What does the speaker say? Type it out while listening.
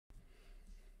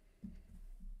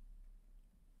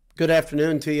Good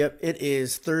afternoon to you. It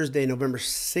is Thursday, November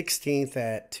 16th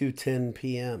at 2:10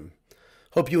 p.m.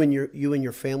 Hope you and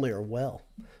your family are well.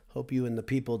 Hope you and the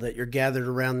people that you're gathered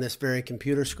around this very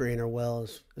computer screen are well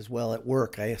as well at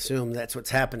work. I assume that's what's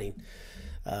happening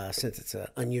since it's an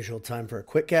unusual time for a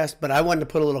quick cast. But I wanted to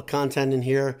put a little content in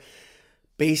here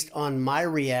based on my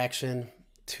reaction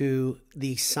to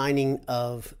the signing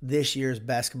of this year's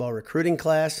basketball recruiting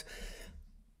class.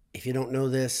 If you don't know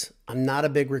this, I'm not a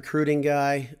big recruiting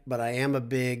guy, but I am a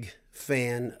big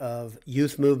fan of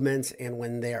youth movements. And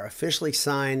when they are officially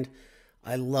signed,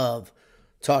 I love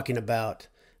talking about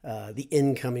the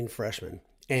incoming freshmen.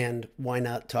 And why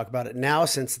not talk about it now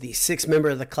since the sixth member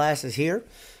of the class is here,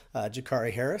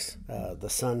 Jakari Harris, one of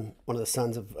the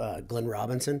sons of Glenn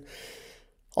Robinson.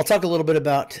 I'll talk a little bit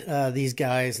about these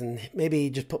guys and maybe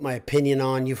just put my opinion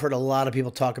on. You've heard a lot of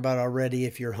people talk about it already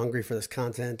if you're hungry for this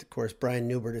content. Of course, Brian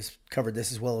Newbert has covered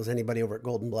this as well as anybody over at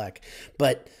Golden Black.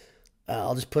 But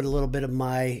I'll just put a little bit of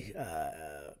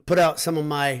put out some of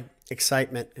my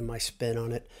excitement and my spin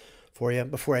on it for you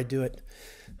before I do it.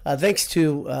 Thanks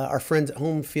to our friends at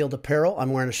Home Field Apparel.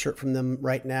 I'm wearing a shirt from them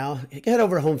right now. Head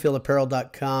over to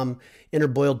homefieldapparel.com, enter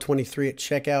Boiled23 at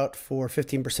checkout for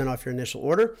 15% off your initial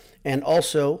order. And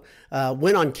also,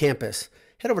 when on campus,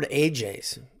 head over to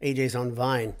AJ's on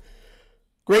Vine.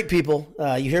 Great people.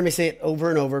 You hear me say it over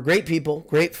and over. Great people,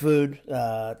 great food,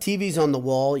 TV's on the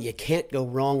wall. You can't go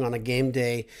wrong on a game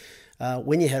day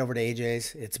when you head over to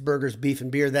AJ's. It's burgers, beef, and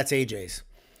beer. That's AJ's.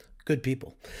 Good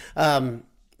people.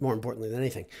 More importantly than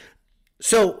anything.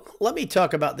 So let me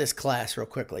talk about this class real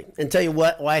quickly and tell you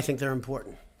why I think they're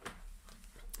important.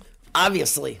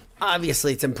 Obviously,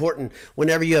 it's important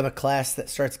whenever you have a class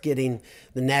that starts getting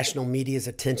the national media's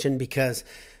attention because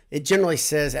it generally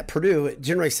says, at Purdue,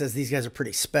 these guys are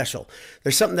pretty special.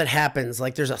 There's something that happens,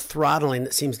 like there's a throttling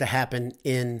that seems to happen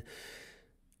in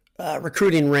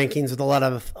recruiting rankings with a lot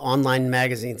of online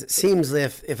magazines. It seems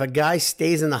if a guy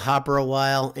stays in the hopper a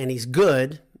while and he's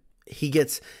good,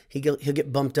 he'll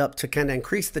get bumped up to kind of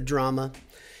increase the drama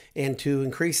and to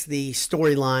increase the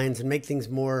storylines and make things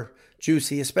more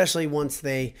juicy, especially once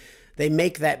they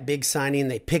make that big signing,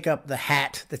 they pick up the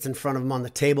hat that's in front of them on the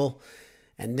table,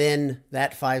 and then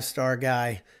that five-star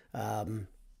guy,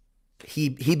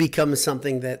 he becomes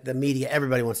something that the media,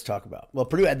 everybody wants to talk about. Well,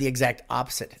 Purdue had the exact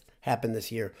opposite happen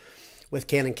this year with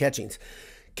Cannon Catchings.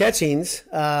 Catchings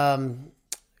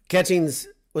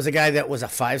was a guy that was a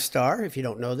five-star, if you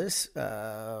don't know this,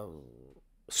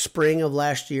 spring of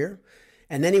last year.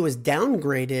 And then he was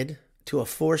downgraded to a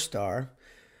four-star.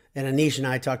 And Anish and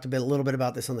I talked a little bit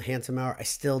about this on the Handsome Hour. I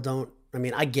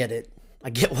get it. I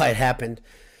get why it happened,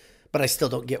 but I still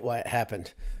don't get why it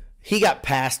happened. He got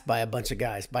passed by a bunch of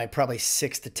guys, by probably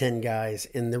 6 to 10 guys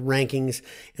in the rankings.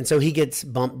 And so he gets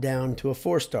bumped down to a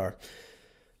four-star.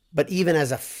 But even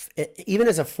as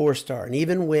a four-star, and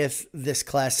even with this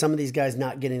class, some of these guys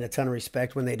not getting a ton of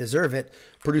respect when they deserve it,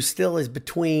 Purdue still is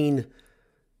between,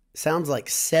 sounds like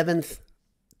 7th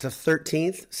to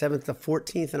 13th, 7th to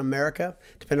 14th in America,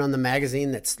 depending on the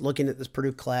magazine that's looking at this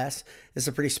Purdue class. This is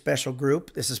a pretty special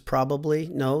group. This is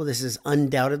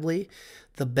undoubtedly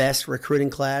the best recruiting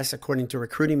class, according to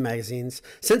recruiting magazines,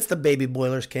 since the Baby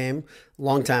Boilers came a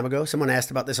long time ago. Someone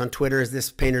asked about this on Twitter. Is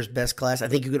this Painter's best class? I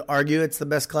think you could argue it's the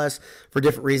best class for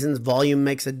different reasons. Volume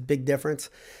makes a big difference.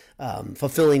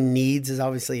 Fulfilling needs is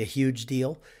obviously a huge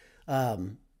deal.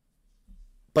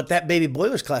 But that Baby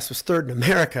Boilers class was third in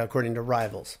America, according to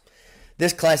Rivals.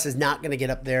 This class is not going to get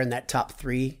up there in that top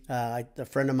three. A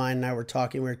friend of mine and I were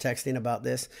texting about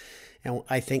this. And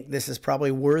I think this is probably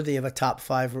worthy of a top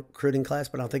 5 recruiting class,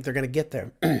 but I don't think they're going to get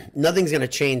there. Nothing's going to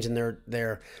change in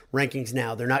their rankings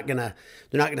now. They're not going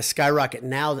to skyrocket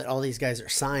now that all these guys are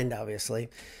signed, obviously.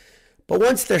 But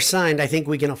once they're signed, I think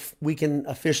we can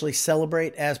officially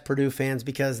celebrate as Purdue fans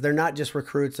because they're not just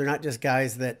recruits. They're not just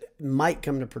guys that might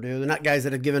come to Purdue. They're not guys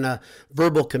that have given a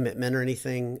verbal commitment or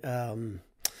anything, in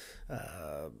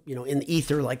the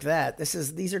ether like that.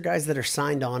 These are guys that are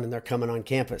signed on and they're coming on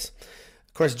campus.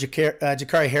 Of course,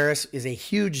 Jakari Harris is a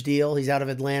huge deal. He's out of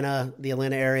Atlanta, the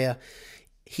Atlanta area.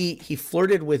 He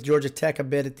flirted with Georgia Tech a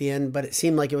bit at the end, but it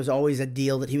seemed like it was always a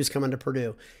deal that he was coming to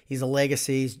Purdue. He's a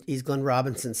legacy. He's Glenn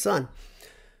Robinson's son.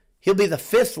 He'll be the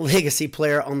 5th legacy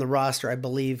player on the roster, I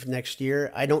believe, next year.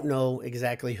 I don't know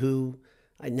exactly who.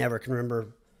 I never can remember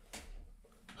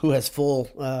who has who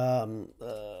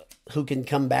can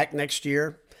come back next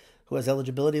year, who has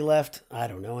eligibility left. I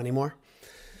don't know anymore.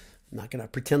 I'm not going to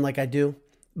pretend like I do,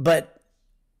 but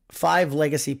 5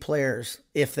 legacy players,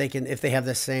 if they have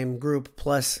the same group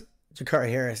plus Jakari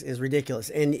Harris, is ridiculous.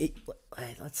 And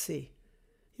let's see.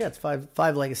 Yeah, it's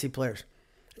five legacy players.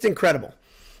 It's incredible.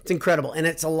 It's incredible. And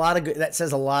it's a lot of good. That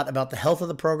says a lot about the health of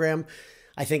the program.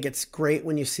 I think it's great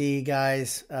when you see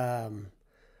guys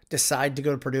decide to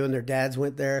go to Purdue and their dads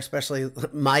went there, especially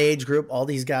my age group. All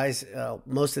these guys,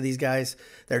 most of these guys,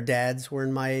 their dads were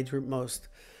in my age group most.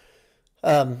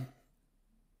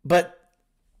 But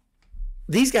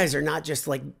these guys are not just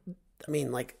like, I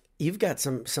mean, like you've got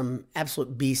some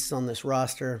absolute beasts on this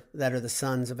roster that are the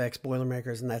sons of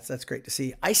ex-Boilermakers, and that's great to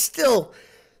see.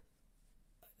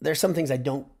 There's some things I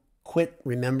don't quit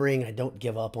remembering, I don't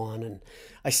give up on, and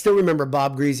I still remember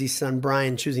Bob Greasy's son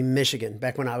Brian choosing Michigan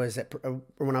back when I was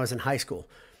in high school.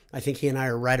 I think he and I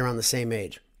are right around the same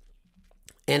age,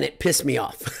 and it pissed me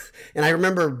off. And I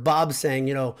remember Bob saying,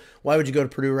 why would you go to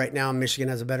Purdue right now? Michigan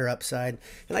has a better upside,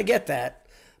 and I get that.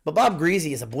 But Bob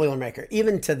Greasy is a Boilermaker.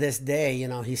 Even to this day,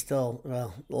 he's still,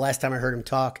 the last time I heard him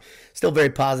talk, still very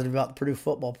positive about the Purdue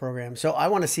football program. So I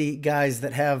want to see guys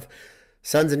that have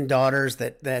sons and daughters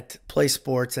that play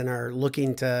sports and are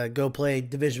looking to go play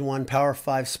Division I, Power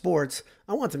 5 sports.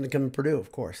 I want them to come to Purdue,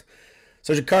 of course.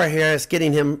 So Jakar Harris,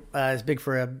 getting him is big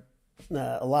for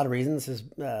a lot of reasons. His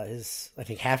I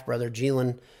think, half-brother,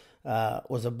 Jeelan,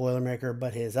 was a Boilermaker,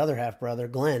 but his other half-brother,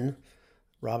 Glenn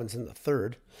Robinson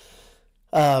III,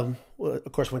 of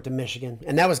course, went to Michigan.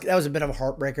 And that was a bit of a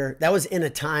heartbreaker. That was in a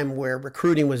time where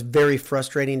recruiting was very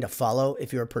frustrating to follow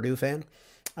if you're a Purdue fan.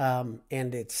 And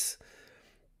it's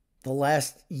the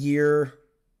last year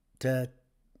to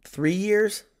 3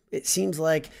 years, it seems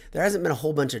like there hasn't been a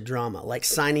whole bunch of drama, like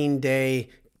signing day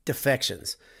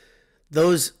defections.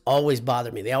 Those always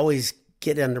bother me. They always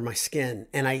get under my skin,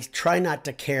 and I try not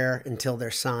to care until they're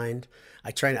signed.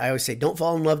 I always say, don't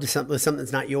fall in love with something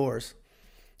that's not yours.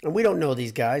 And we don't know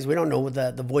these guys. We don't know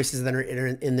the voices that are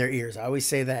in their ears. I always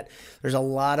say that there's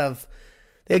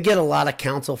they get a lot of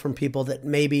counsel from people that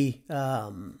maybe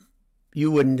you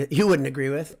wouldn't agree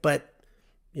with, but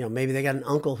maybe they got an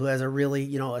uncle who has a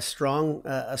really a strong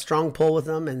pull with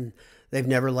them, and they've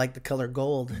never liked the color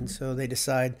gold, and so they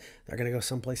decide they're going to go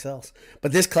someplace else.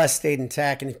 But this class stayed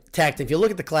intact. And if you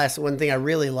look at the class, one thing I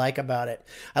really like about it,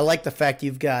 I like the fact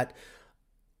you've got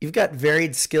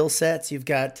varied skill sets. You've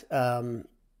got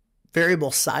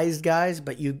variable sized guys,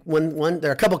 but there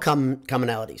are a couple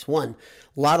commonalities. One,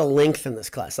 a lot of length in this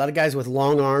class. A lot of guys with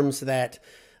long arms that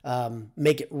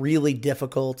make it really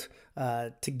difficult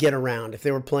to get around. If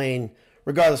they were playing,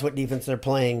 regardless what defense they're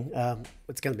playing,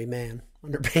 it's going to be man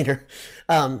under Painter.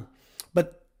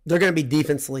 But they're going to be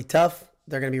defensively tough.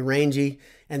 They're going to be rangy.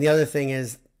 And the other thing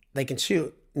is they can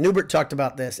shoot. Newbert talked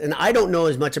about this, and I don't know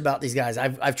as much about these guys.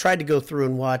 I've tried to go through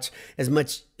and watch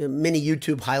many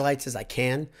YouTube highlights as I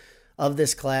can of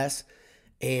this class,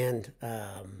 and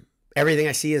everything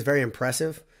I see is very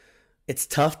impressive. It's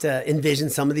tough to envision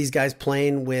some of these guys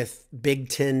playing with Big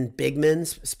Ten big men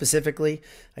specifically.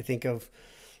 I think of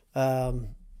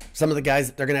some of the guys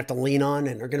that they're going to have to lean on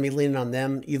and are going to be leaning on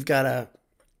them.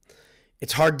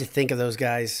 It's hard to think of those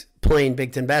guys playing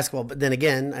Big Ten basketball, but then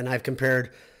again, and I've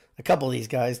compared a couple of these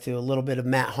guys to a little bit of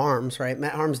Matt Harms, right?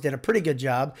 Matt Harms did a pretty good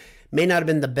job. May not have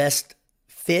been the best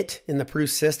fit in the Purdue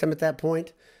system at that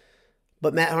point,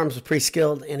 but Matt Harms was pretty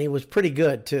skilled, and he was pretty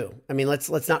good too. I mean,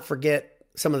 let's not forget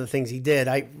some of the things he did.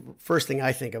 First thing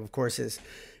I think of course,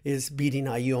 is beating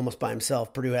IU almost by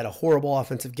himself. Purdue had a horrible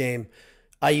offensive game.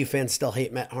 IU fans still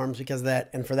hate Matt Harms because of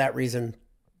that, and for that reason,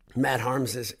 Matt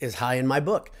Harms is high in my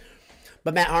book.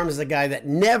 But Matt Harms is a guy that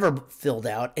never filled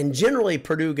out, and generally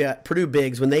Purdue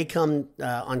bigs, when they come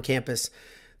on campus,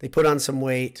 they put on some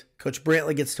weight. Coach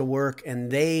Brantley gets to work,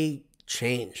 and they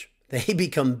change. They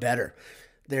become better.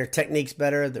 Their technique's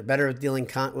better. They're better at dealing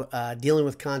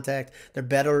with contact. They're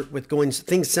better with going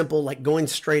things simple like going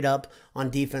straight up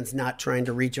on defense, not trying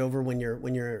to reach over when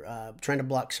you're trying to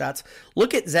block shots.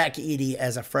 Look at Zach Edey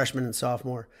as a freshman and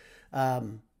sophomore.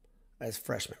 As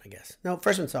freshman, I guess. No,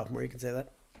 freshman, sophomore. You can say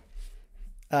that.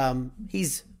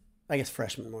 He's, I guess,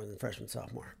 freshman more than freshman,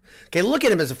 sophomore. Okay, look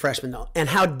at him as a freshman though, and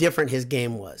how different his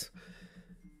game was.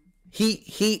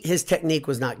 His technique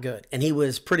was not good, and he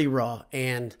was pretty raw.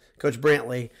 And Coach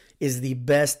Brantley is the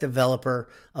best developer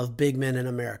of big men in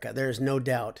America. There is no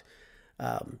doubt.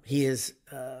 He is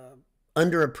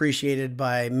underappreciated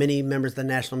by many members of the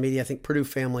national media. I think Purdue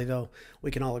family, though,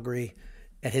 we can all agree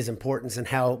at his importance and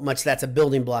how much that's a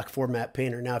building block for Matt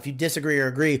Painter. Now, if you disagree or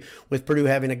agree with Purdue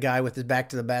having a guy with his back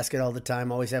to the basket all the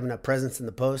time, always having a presence in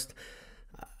the post,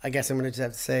 I guess I'm going to just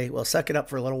have to say, well, suck it up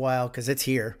for a little while because it's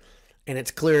here. And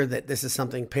it's clear that this is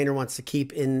something Painter wants to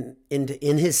keep in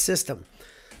his system.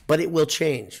 But it will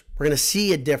change. We're going to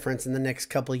see a difference in the next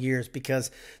couple of years because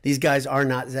these guys are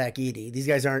not Zach Edey. These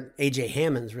guys aren't A.J.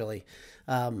 Hammonds, really.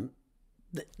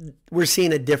 we're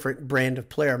seeing a different brand of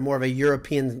player, more of a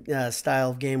European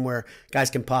style of game where guys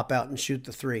can pop out and shoot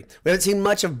the three. We haven't seen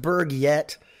much of Berg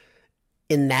yet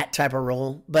in that type of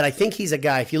role, but I think he's a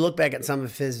guy. If you look back at some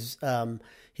of his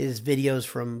videos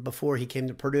from before he came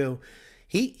to Purdue,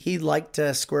 he liked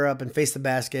to square up and face the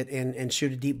basket and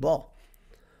shoot a deep ball.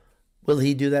 Will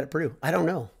he do that at Purdue? I don't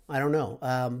know.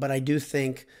 But I do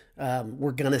think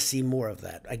we're going to see more of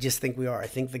that. I just think we are. I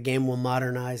think the game will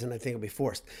modernize, and I think it'll be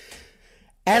forced.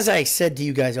 As I said to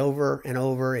you guys over and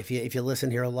over, if you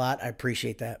listen here a lot, I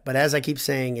appreciate that. But as I keep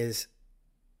saying is,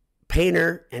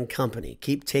 Painter and company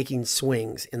keep taking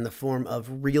swings in the form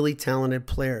of really talented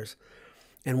players.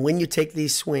 And when you take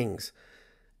these swings,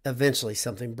 eventually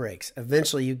something breaks.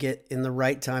 Eventually you get in the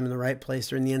right time, in the right place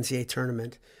during the NCAA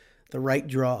tournament, the right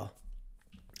draw,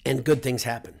 and good things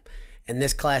happen. And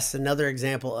this class is another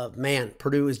example of, man,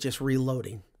 Purdue is just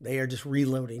reloading. They are just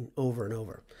reloading over and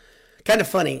over. Kind of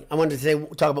funny. I wanted to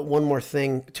talk about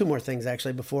two more things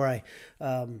actually, before I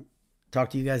talk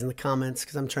to you guys in the comments,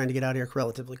 because I'm trying to get out of here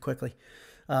relatively quickly.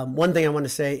 One thing I want to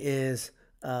say is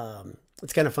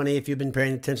it's kind of funny if you've been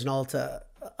paying attention all to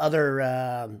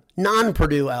other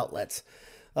non-Purdue outlets.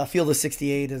 Field of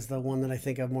 68 is the one that I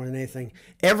think of more than anything.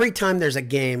 Every time there's a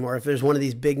game, or if there's one of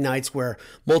these big nights where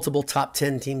multiple top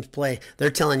 10 teams play, they're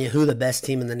telling you who the best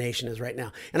team in the nation is right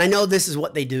now. And I know this is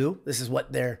what they do. This is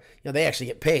what they actually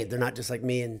get paid. They're not just like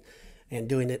me and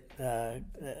doing it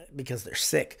because they're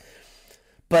sick.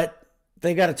 But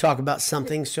they got to talk about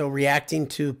something. So reacting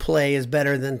to play is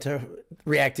better than to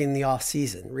reacting in the off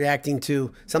season. Reacting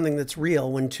to something that's real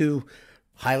when two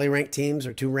highly ranked teams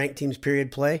or two ranked teams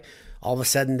period play. All of a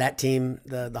sudden that team,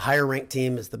 the higher ranked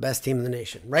team, is the best team in the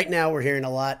nation. Right now we're hearing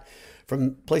a lot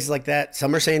from places like that.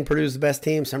 Some are saying Purdue's the best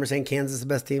team. Some are saying Kansas is the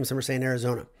best team. Some are saying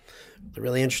Arizona. The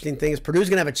really interesting thing is Purdue's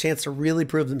going to have a chance to really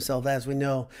prove themselves, as we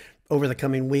know, over the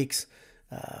coming weeks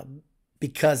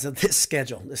because of this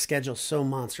schedule. The schedule's so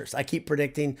monstrous. I keep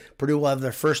predicting Purdue will have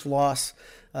their first loss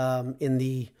in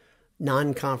the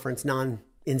non-conference,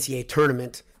 non-NCAA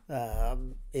tournament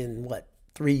in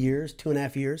 3 years,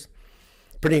 2.5 years.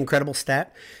 Pretty incredible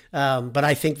stat. But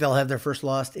I think they'll have their first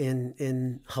loss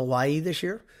in Hawaii this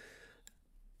year.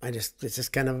 It's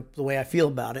just kind of the way I feel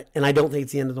about it. And I don't think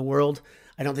it's the end of the world.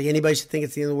 I don't think anybody should think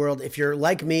it's the end of the world. If you're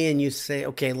like me and you say,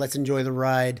 okay, let's enjoy the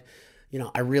ride.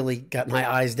 I really got my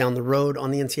eyes down the road on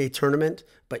the NCAA tournament,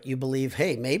 but you believe,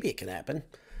 hey, maybe it can happen.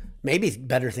 Maybe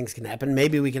better things can happen.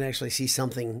 Maybe we can actually see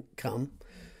something come.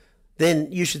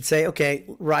 Then you should say, okay,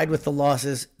 ride with the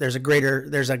losses. There's a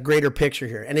greater picture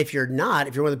here. And if you're one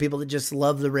of the people that just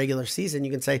love the regular season, you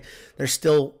can say there's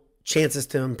still chances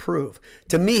to improve.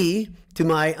 To me, to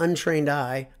my untrained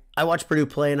eye, I watch Purdue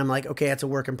play and I'm like, okay, that's a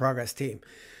work in progress team.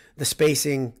 The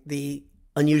spacing, the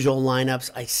unusual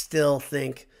lineups, I still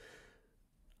think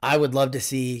I would love to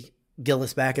see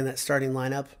Gillis back in that starting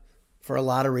lineup for a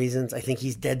lot of reasons. I think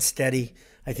he's dead steady.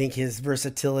 I think his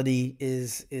versatility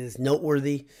is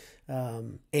noteworthy.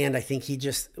 And I think he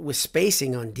just, with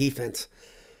spacing on defense,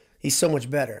 he's so much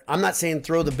better. I'm not saying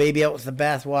throw the baby out with the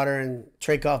bathwater and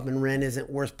Trey Kaufman-Wren isn't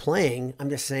worth playing. I'm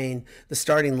just saying the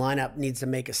starting lineup needs to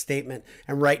make a statement.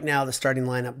 And right now the starting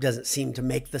lineup doesn't seem to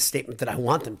make the statement that I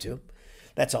want them to.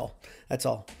 That's all.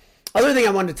 Other thing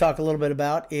I wanted to talk a little bit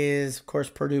about is, of course,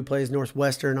 Purdue plays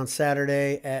Northwestern on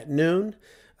Saturday at noon.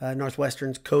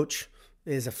 Northwestern's coach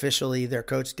is officially their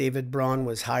coach. David Braun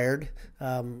was hired.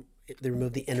 They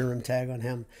removed the interim tag on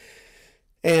him.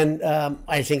 And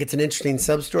I think it's an interesting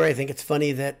sub-story. I think it's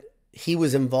funny that he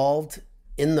was involved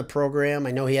in the program.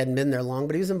 I know he hadn't been there long,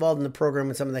 but he was involved in the program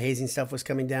when some of the hazing stuff was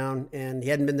coming down, and he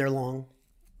hadn't been there long,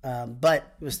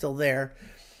 but he was still there.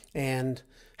 And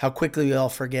how quickly we all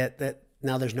forget that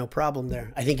now there's no problem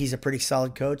there. I think he's a pretty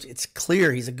solid coach. It's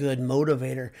clear he's a good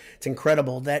motivator. It's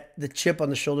incredible that the chip on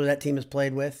the shoulder that team has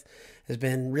played with has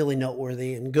been really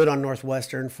noteworthy, and good on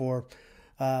Northwestern for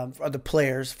other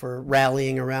players for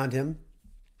rallying around him.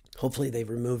 Hopefully they've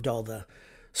removed all the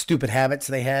stupid habits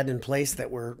they had in place that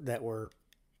were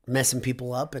messing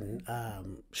people up and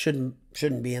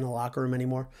shouldn't be in a locker room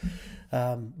anymore.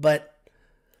 But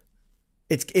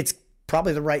it's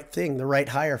probably the right thing, the right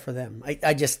hire for them.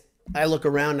 I look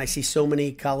around and I see so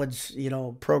many college,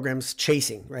 programs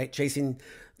chasing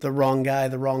the wrong guy,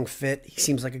 the wrong fit. He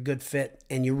seems like a good fit,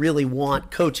 and you really want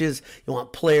coaches, you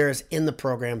want players in the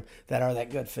program that are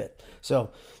that good fit. So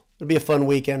it'll be a fun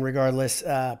weekend regardless.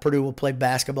 Purdue will play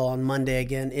basketball on Monday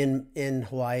again in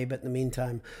Hawaii, but in the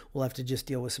meantime, we'll have to just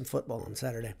deal with some football on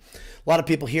Saturday. A lot of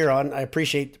people here on. I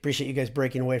appreciate you guys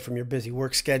breaking away from your busy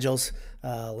work schedules.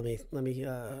 Let me.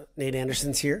 Nate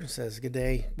Anderson's here. Says, "Good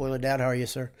day, Boiler Dad. How are you,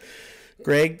 sir?"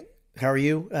 Greg How are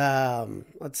you?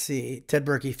 Let's see. Ted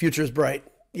Berkey, future is bright.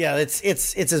 Yeah, it's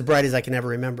as bright as I can ever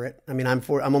remember it. I mean, I'm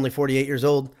only 48 years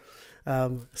old.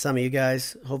 Some of you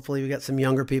guys, hopefully we got some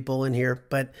younger people in here,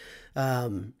 but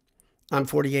I'm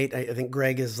 48. I think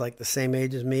Greg is like the same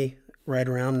age as me, right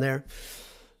around there.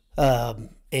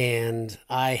 And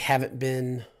I haven't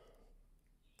been,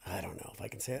 I don't know if I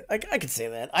can say it. I could say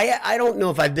that. I don't know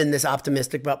if I've been this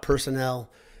optimistic about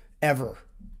personnel ever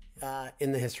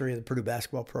in the history of the Purdue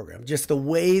basketball program. Just the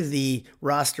way the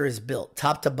roster is built,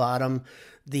 top to bottom,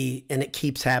 and it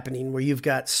keeps happening where you've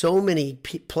got so many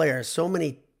players, so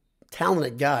many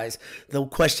talented guys. The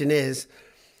question is,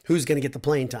 who's going to get the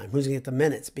playing time? Who's going to get the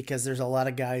minutes? Because there's a lot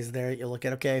of guys there you look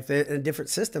at, okay, if they're in a different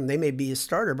system, they may be a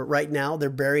starter, but right now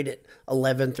they're buried at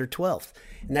 11th or 12th.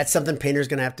 And that's something Painter's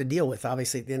going to have to deal with.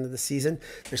 Obviously, at the end of the season,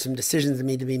 there's some decisions that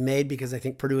need to be made because I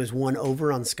think Purdue has won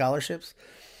over on scholarships.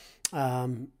 They're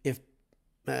going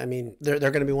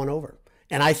to be won over.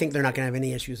 And I think they're not going to have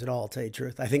any issues at all, I'll tell you the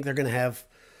truth. I think they're going to have,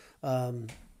 they're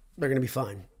going to be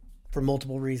fine for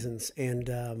multiple reasons. And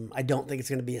I don't think it's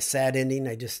going to be a sad ending.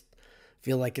 I just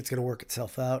feel like it's going to work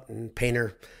itself out. And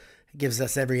Painter gives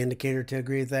us every indicator to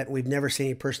agree with that. We've never seen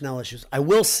any personnel issues. I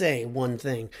will say one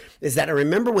thing is that I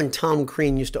remember when Tom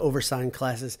Crean used to oversign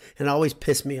classes, and it always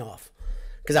pissed me off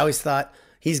because I always thought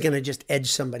he's going to just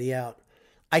edge somebody out.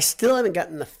 I still haven't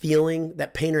gotten the feeling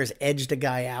that Painter has edged a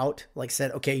guy out, like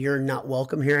said, okay, you're not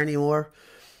welcome here anymore,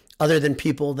 other than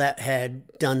people that had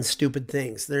done stupid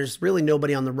things. There's really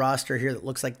nobody on the roster here that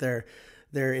looks like they're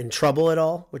in trouble at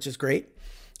all, which is great.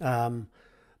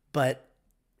 But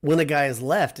when a guy has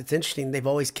left, it's interesting. They've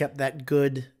always kept that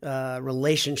good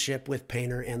relationship with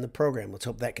Painter and the program. Let's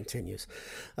hope that continues.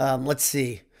 Let's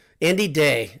see. Andy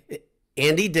Day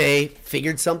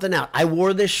figured something out. I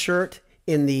wore this shirt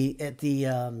at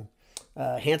the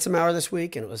Handsome Hour this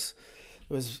week, and it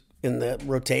was in the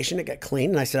rotation. It got clean,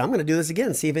 and I said, I'm going to do this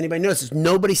again, see if anybody notices.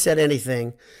 Nobody said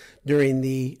anything during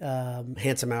the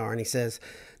Handsome Hour, and he says,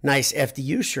 nice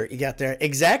FDU shirt you got there.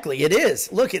 Exactly, it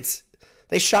is. Look,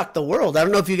 they shocked the world. I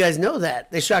don't know if you guys know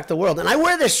that. They shocked the world. And I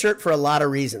wear this shirt for a lot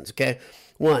of reasons, okay?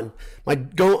 One, my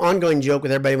ongoing joke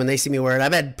with everybody when they see me wear it,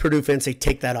 I've had Purdue fans say,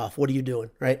 take that off. What are you doing,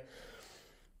 right?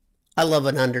 I love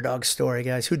an underdog story,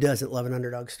 guys. Who doesn't love an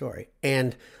underdog story?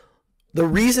 And the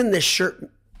reason this shirt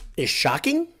is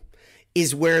shocking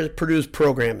is where Purdue's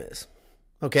program is,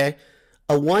 okay?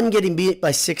 A 1 getting beat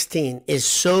by 16 is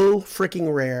so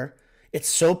freaking rare. It's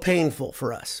so painful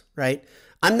for us, right?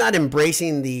 I'm not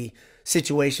embracing the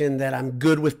situation that I'm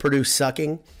good with Purdue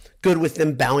sucking, good with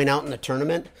them bowing out in the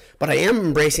tournament, but I am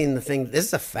embracing the thing. This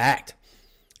is a fact.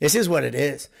 This is what it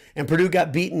is. And Purdue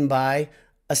got beaten by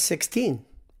a 16.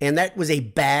 And that was a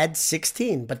bad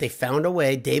 16, but they found a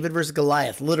way. David versus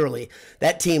Goliath, literally.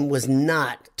 That team was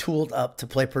not tooled up to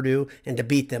play Purdue and to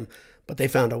beat them, but they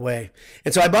found a way.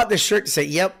 And so I bought this shirt to say,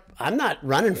 yep, I'm not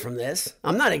running from this.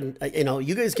 I'm not,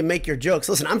 you guys can make your jokes.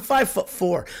 Listen, I'm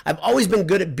 5'4". I've always been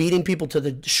good at beating people to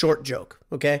the short joke,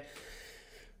 okay?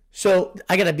 So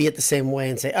I got to be it the same way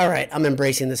and say, all right, I'm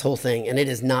embracing this whole thing. And it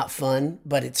is not fun,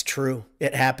 but it's true.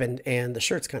 It happened, and the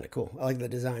shirt's kind of cool. I like the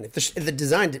design. If the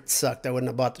design sucked, I wouldn't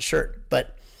have bought the shirt.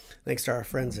 But thanks to our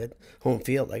friends at Home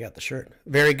Field, I got the shirt.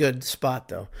 Very good spot,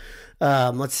 though.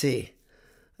 Let's see.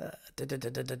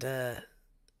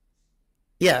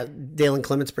 Yeah, Dalen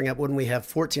Clements bring up, wouldn't we have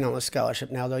 14 on the scholarship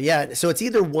now, though? Yeah, so it's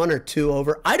either 1 or 2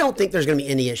 over. I don't think there's going to be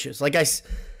any issues.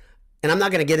 And I'm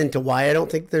not going to get into why I don't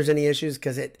think there's any issues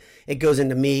because it goes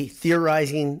into me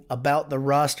theorizing about the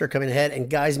roster coming ahead and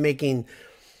guys making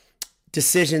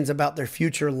decisions about their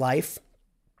future life.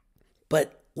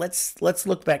 But let's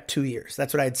look back 2 years.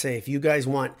 That's what I'd say. If you guys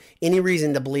want any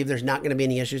reason to believe there's not going to be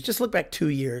any issues, just look back 2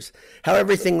 years. How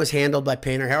everything was handled by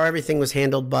Painter, how everything was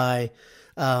handled by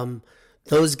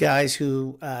those guys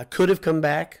who could have come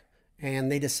back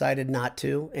and they decided not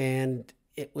to. And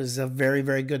it was a very,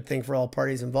 very good thing for all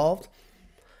parties involved.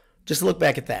 Just look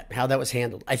back at that, how that was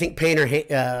handled. I think Painter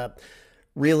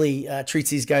really treats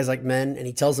these guys like men, and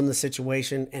he tells them the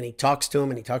situation, and he talks to them,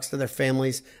 and he talks to their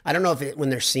families. I don't know when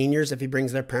they're seniors, if he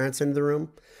brings their parents into the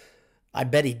room. I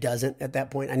bet he doesn't at that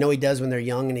point. I know he does when they're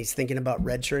young, and he's thinking about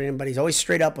redshirting them, but he's always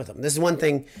straight up with them. This is one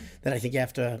thing that I think you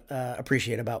have to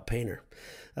appreciate about Painter.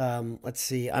 Let's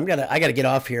see. I gotta get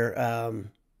off here.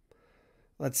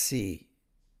 Let's see.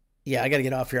 Yeah, I got to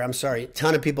get off here. I'm sorry. A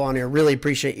ton of people on here. Really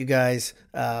appreciate you guys.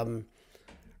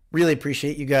 Really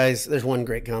appreciate you guys. There's one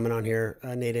great comment on here.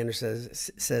 Nate Anderson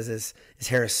says is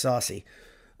Harris saucy?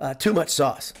 Too much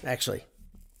sauce, actually,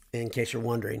 in case you're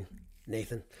wondering,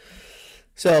 Nathan.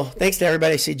 So thanks to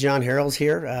everybody. I see John Harrell's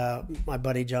here, my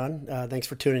buddy John. Thanks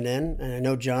for tuning in. And I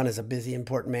know John is a busy,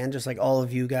 important man, just like all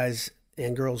of you guys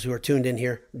and girls who are tuned in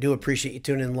here. Do appreciate you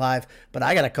tuning in live, but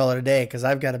I got to call it a day because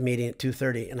I've got a meeting at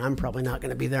 2:30 and I'm probably not going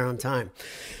to be there on time.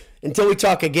 Until we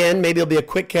talk again, maybe it'll be a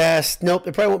quick cast. Nope,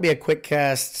 it probably won't be a quick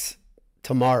cast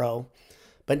tomorrow.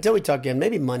 But until we talk again,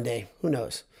 maybe Monday. Who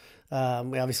knows? We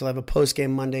obviously have a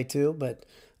post-game Monday too, but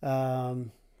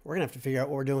we're going to have to figure out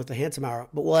what we're doing with the Handsome Hour.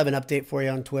 But we'll have an update for you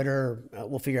on Twitter.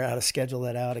 We'll figure out how to schedule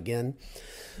that out again.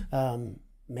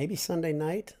 Maybe Sunday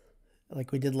night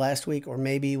like we did last week, or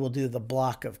maybe we'll do the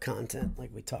block of content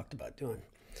like we talked about doing.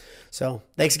 So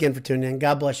thanks again for tuning in.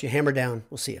 God bless you. Hammer down.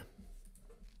 We'll see you.